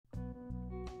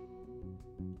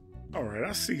All right,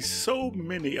 I see so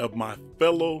many of my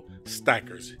fellow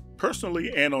stackers,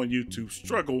 personally and on YouTube,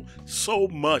 struggle so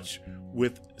much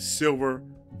with silver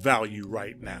value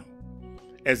right now,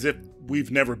 as if we've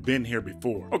never been here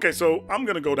before. Okay, so I'm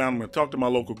gonna go down, I'm gonna talk to my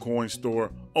local coin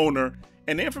store owner,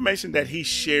 and the information that he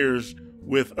shares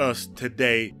with us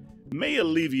today may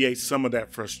alleviate some of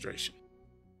that frustration.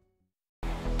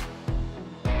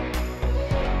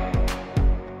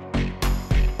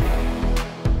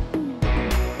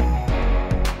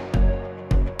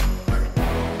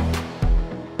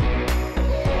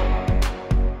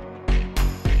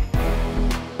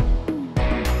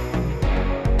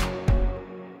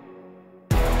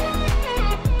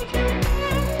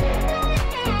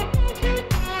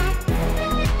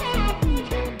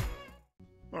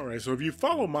 So if you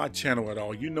follow my channel at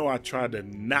all, you know I try to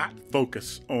not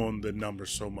focus on the numbers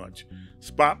so much.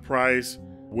 Spot price,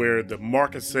 where the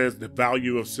market says the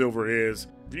value of silver is.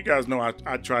 You guys know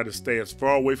I try to stay as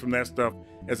far away from that stuff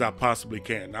as I possibly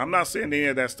can. Now, I'm not saying any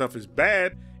of that stuff is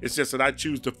bad. It's just that I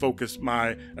choose to focus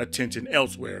my attention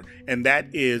elsewhere. And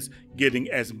that is getting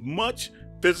as much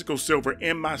physical silver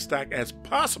in my stack as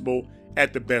possible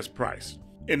at the best price.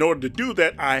 In order to do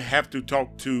that, I have to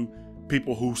talk to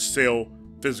people who sell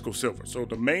physical silver. So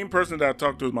the main person that I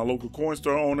talked to is my local coin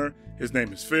store owner. His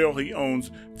name is Phil. He owns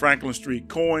Franklin Street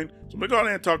Coin. So I'm gonna go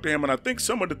ahead and talk to him, and I think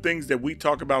some of the things that we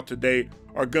talk about today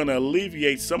are gonna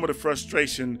alleviate some of the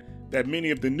frustration that many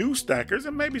of the new stackers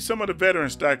and maybe some of the veteran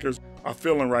stackers are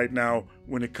feeling right now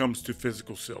when it comes to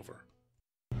physical silver.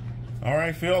 All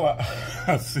right, Phil,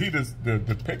 I see this,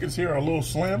 the pickets here are a little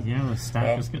slim. Yeah, the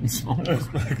stack is getting smaller. The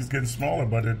stack is getting smaller,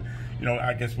 but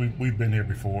I guess we've been here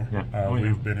before. Yeah.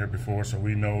 We've been here before, so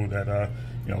we know that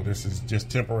this is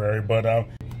just temporary. But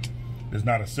there's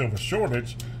not a silver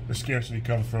shortage. The scarcity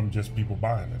comes from just people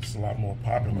buying it. It's a lot more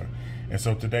popular, and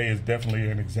so today is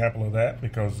definitely an example of that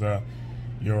because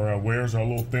your wares are a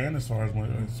little thin as far as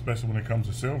especially when it comes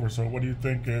to silver. So, what do you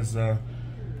think is the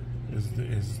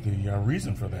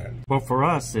reason for that? Well, for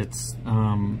us, it's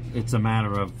a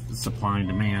matter of supply and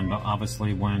demand.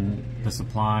 Obviously, when the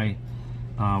supply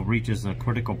reaches a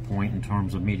critical point in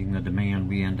terms of meeting the demand,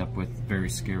 we end up with very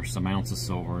scarce amounts of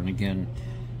silver. And again,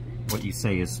 what you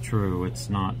say is true. It's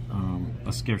not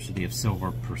a scarcity of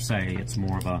silver per se. It's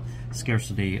more of a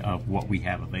scarcity of what we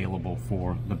have available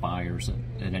for the buyers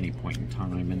at any point in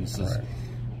time. And this is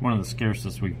one of the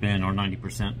scarcest we've been. Our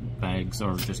 90% bags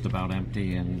are just about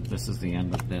empty, and this is the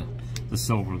end of the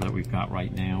silver that we've got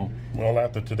right now. Well,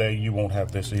 after today, you won't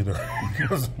have this either,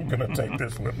 because I'm going to take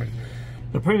this with me.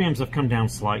 The premiums have come down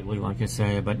slightly, like I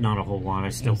say, but not a whole lot. I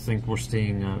still think we're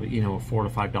seeing a $4 to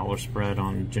 $5 spread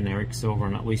on generic silver,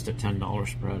 and at least a $10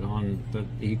 spread on the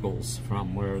Eagles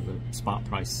from where the spot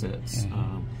price sits,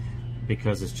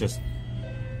 because it's just,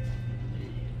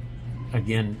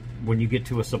 again, when you get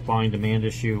to a supply and demand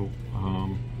issue,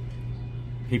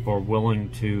 people are willing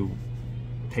to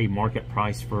pay market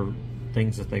price for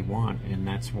things that they want, and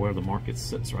that's where the market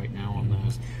sits right now on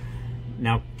those.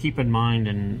 Now, keep in mind,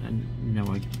 and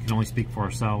I can only speak for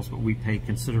ourselves, but we pay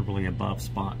considerably above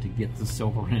spot to get the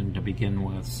silver in to begin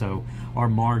with, so our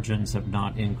margins have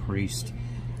not increased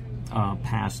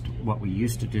past what we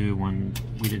used to do when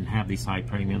we didn't have these high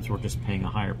premiums. We're just paying a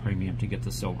higher premium to get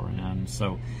the silver in.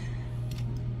 So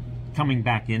coming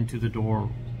back into the door,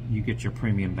 you get your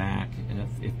premium back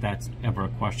if that's ever a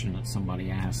question that somebody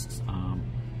asks,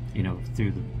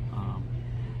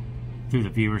 through the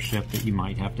viewership that you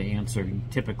might have to answer.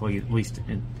 Typically, at least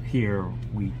here,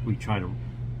 we try to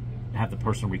have the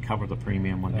person recover the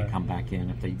premium when they come back in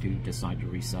if they do decide to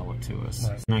resell it to us.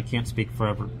 And I can't speak for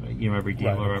every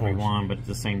dealer or everyone, but at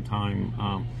the same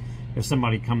time, if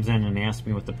somebody comes in and asks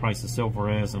me what the price of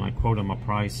silver is, and I quote them a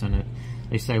price, and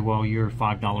they say, well, you're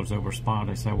 $5 over spot,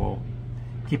 I say, well,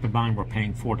 keep in mind we're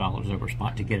paying $4 over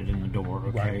spot to get it in the door,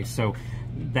 okay? So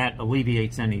that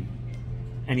alleviates any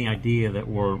idea that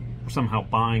we're somehow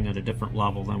buying at a different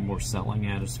level than we're selling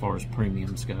at as far as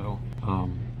premiums go.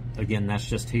 Again, that's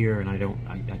just here, and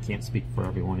I can't speak for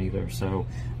everyone either. So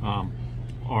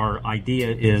our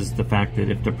idea is the fact that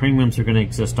if the premiums are going to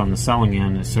exist on the selling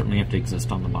end, they certainly have to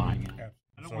exist on the buying end.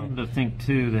 I don't want them to think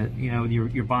too that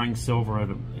you're buying silver at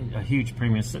a huge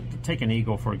premium. So take an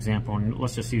Eagle, for example, and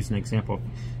let's just use an example of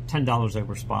 $10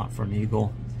 over spot for an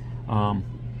Eagle.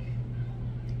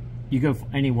 You go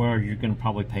anywhere, you're going to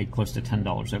probably pay close to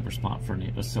 $10 over spot for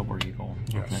a silver Eagle.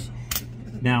 Yes. Okay.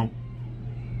 Now,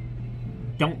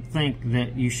 don't think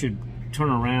that you should turn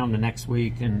around the next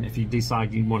week and if you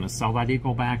decide you want to sell that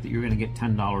Eagle back, that you're going to get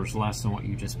 $10 less than what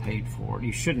you just paid for it.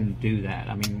 You shouldn't do that.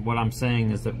 I mean, what I'm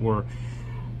saying is that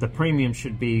the premium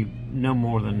should be no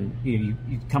more than, you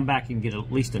come back and get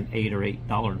at least an $8 or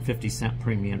 $8.50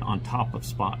 premium on top of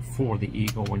spot for the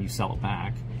Eagle when you sell it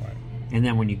back. Right. And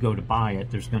then when you go to buy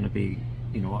it, there's going to be,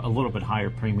 a little bit higher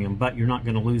premium, but you're not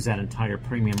going to lose that entire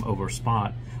premium over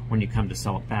spot when you come to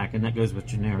sell it back. And that goes with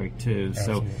generic too.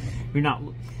 Absolutely. So you're not,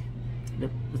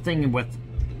 the thing with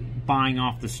buying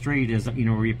off the street is,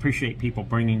 we appreciate people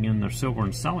bringing in their silver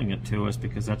and selling it to us,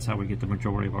 because that's how we get the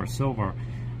majority of our silver.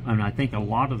 And I think a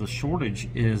lot of the shortage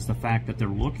is the fact that a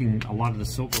lot of the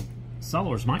silver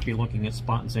sellers might be looking at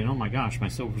spot and saying, oh my gosh, my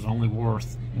silver's only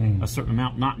worth a certain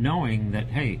amount, not knowing that,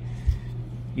 hey,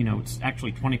 it's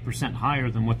actually 20% higher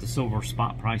than what the silver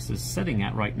spot price is sitting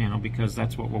at right now, because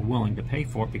that's what we're willing to pay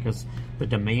for it, because the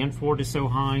demand for it is so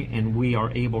high, and we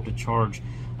are able to charge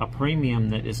a premium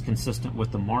that is consistent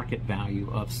with the market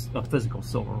value of physical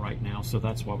silver right now. So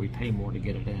that's why we pay more to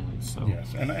get it in. So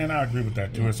yes, and I agree with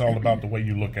that too. It's all about the way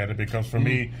you look at it, because for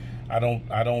me, I don't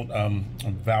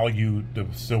value the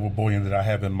silver bullion that I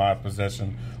have in my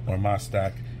possession or my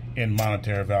stack in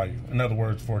monetary value. In other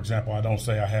words, for example, I don't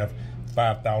say I have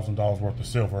 $5,000 worth of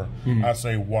silver. I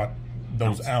say what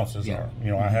those ounces are.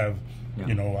 I have,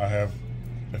 I have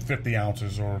 50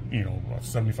 ounces or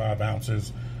 75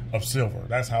 ounces of silver.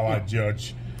 That's how I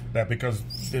judge that, because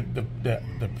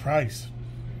the price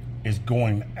is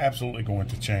absolutely going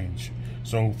to change.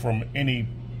 So from any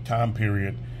time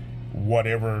period,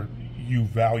 whatever you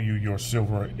value your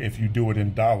silver, if you do it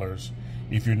in dollars,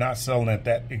 if you're not selling at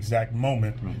that exact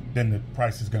moment, then the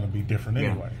price is going to be different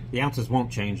anyway. The ounces won't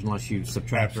change unless you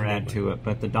subtract or add to it,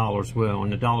 but the dollars will.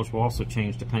 And the dollars will also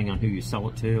change depending on who you sell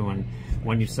it to and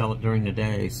when you sell it during the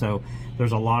day. So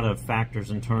there's a lot of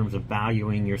factors in terms of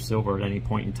valuing your silver at any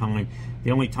point in time.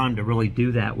 The only time to really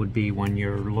do that would be when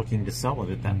you're looking to sell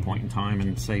it at that point in time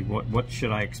and say, what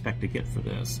should I expect to get for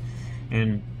this?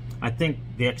 And I think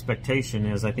the expectation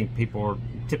is, I think people are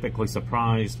typically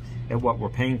surprised at what we're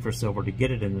paying for silver to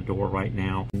get it in the door right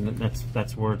now. And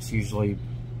that's where it's usually,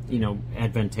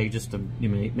 advantageous to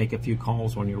make a few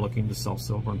calls when you're looking to sell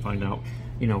silver and find out,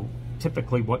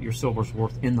 typically what your silver's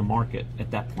worth in the market at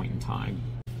that point in time.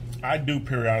 I do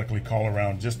periodically call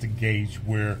around just to gauge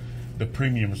where the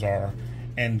premiums are,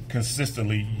 and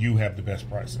consistently you have the best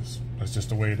prices. That's just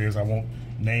the way it is. I won't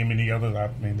name any others. I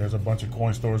mean, there's a bunch of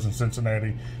coin stores in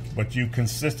Cincinnati, but you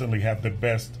consistently have the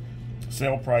best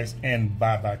sale price and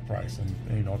buyback price.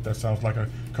 And if that sounds like a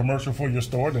commercial for your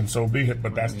store, then so be it,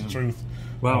 but that's the truth.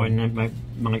 Well, and that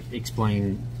might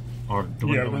explain our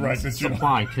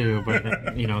supply too, but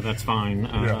that's fine.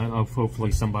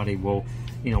 Hopefully somebody will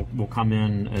come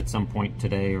in at some point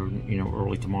today or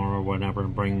early tomorrow or whatever,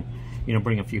 and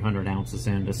bring a few hundred ounces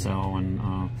in to sell, and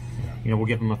we'll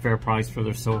give them a fair price for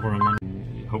their silver, and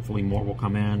then hopefully more will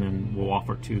come in, and we'll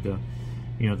offer to the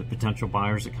the potential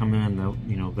buyers that come in.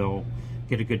 They'll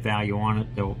get a good value on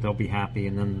it. They'll be happy,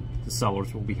 and then the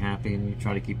sellers will be happy, and you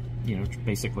try to keep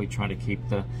basically try to keep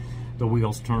the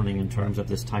wheels turning in terms of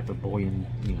this type of bullion.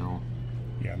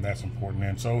 Yeah, and that's important.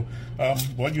 And so,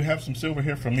 well, you have some silver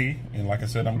here from me, and like I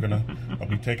said, I'll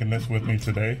be taking this with me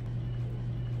today.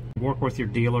 Work with your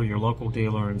dealer, your local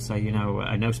dealer, and say,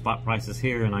 I know spot prices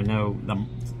here, and I know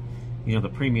the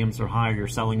premiums are higher. You're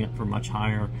selling it for much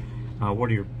higher. What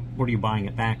are you buying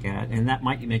it back at? And that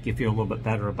might make you feel a little bit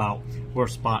better about where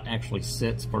spot actually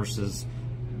sits versus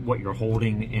what you're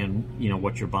holding and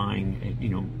what you're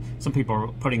buying. Some people are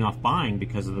putting off buying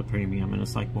because of the premium, and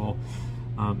it's like, well,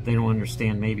 they don't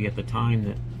understand maybe at the time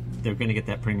that they're going to get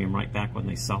that premium right back when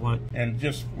they sell it. And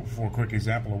just for a quick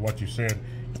example of what you said,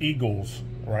 Eagles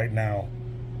right now,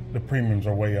 the premiums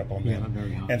are way up on them. Yeah,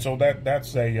 very high. And so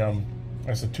that's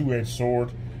a two-edged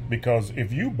sword, because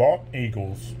if you bought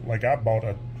Eagles, like I bought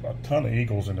a ton of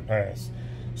Eagles in the past,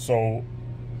 so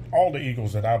all the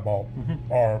Eagles that I bought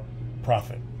are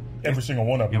profit. Every single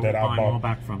one of them that I bought. All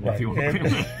back from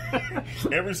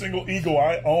every single Eagle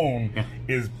I own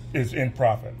is in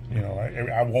profit.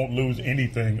 I won't lose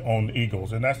anything on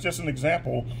Eagles, and that's just an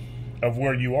example of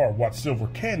where you are, what silver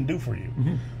can do for you.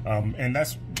 And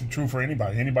that's true for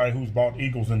anybody. Anybody who's bought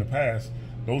Eagles in the past,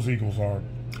 those Eagles are,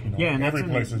 and every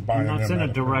place is buying them. That's in a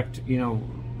direct,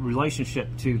 relationship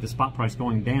to the spot price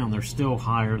going down. They're still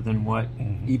higher than what,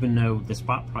 even though the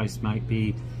spot price might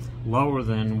be lower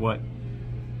than what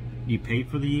you paid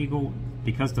for the Eagle,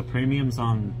 because the premiums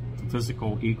on the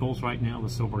physical Eagles right now, the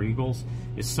silver Eagles,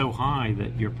 is so high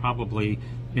that you're probably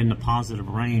in the positive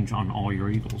range on all your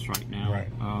Eagles right now. Right.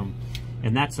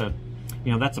 And that's a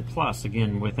plus,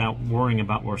 again, without worrying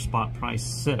about where spot price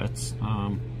sits,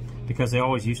 because they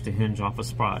always used to hinge off a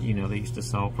spot. They used to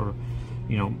sell for,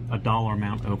 a dollar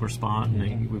amount over spot,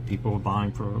 and people were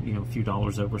buying for a few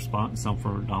dollars over spot, and some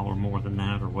for a dollar more than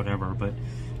that or whatever. But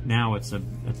now it's a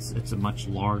much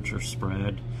larger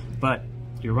spread. But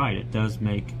you're right, it does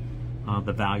make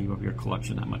the value of your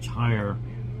collection that much higher.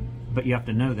 But you have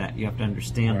to know that. You have to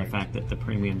understand the fact that the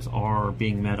premiums are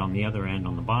being met on the other end,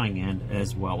 on the buying end,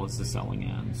 as well as the selling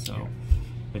end. So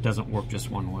it doesn't work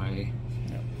just one way.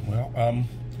 Well,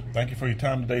 thank you for your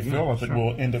time today, Phil. I think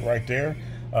we'll end it right there.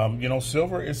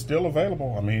 Silver is still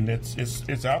available. I mean,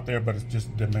 it's out there, but it's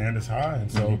just demand is high,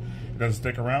 and so it doesn't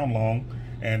stick around long.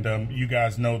 And you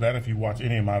guys know that if you watch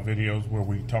any of my videos where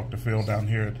we talk to Phil down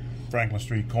here at Franklin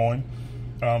Street Coin.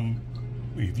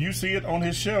 If you see it on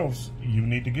his shelves, you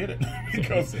need to get it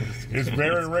because it's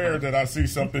very rare that I see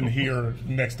something here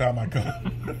next time I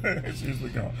come. It's usually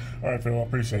gone. All right, Phil, I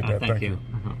appreciate that. Thank you.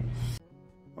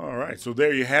 All right, so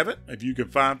there you have it. If you can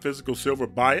find physical silver,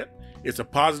 buy it. It's a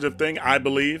positive thing, I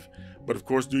believe. But of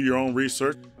course, do your own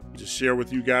research. Just share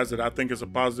with you guys that I think it's a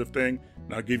positive thing,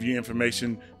 and I'll give you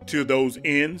information to those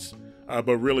ends.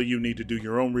 But really, you need to do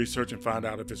your own research and find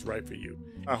out if it's right for you.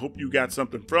 I hope you got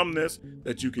something from this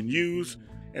that you can use,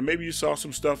 and maybe you saw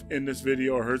some stuff in this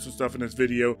video or heard some stuff in this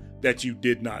video that you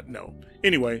did not know.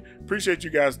 Anyway, appreciate you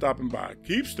guys stopping by.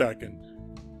 Keep stacking.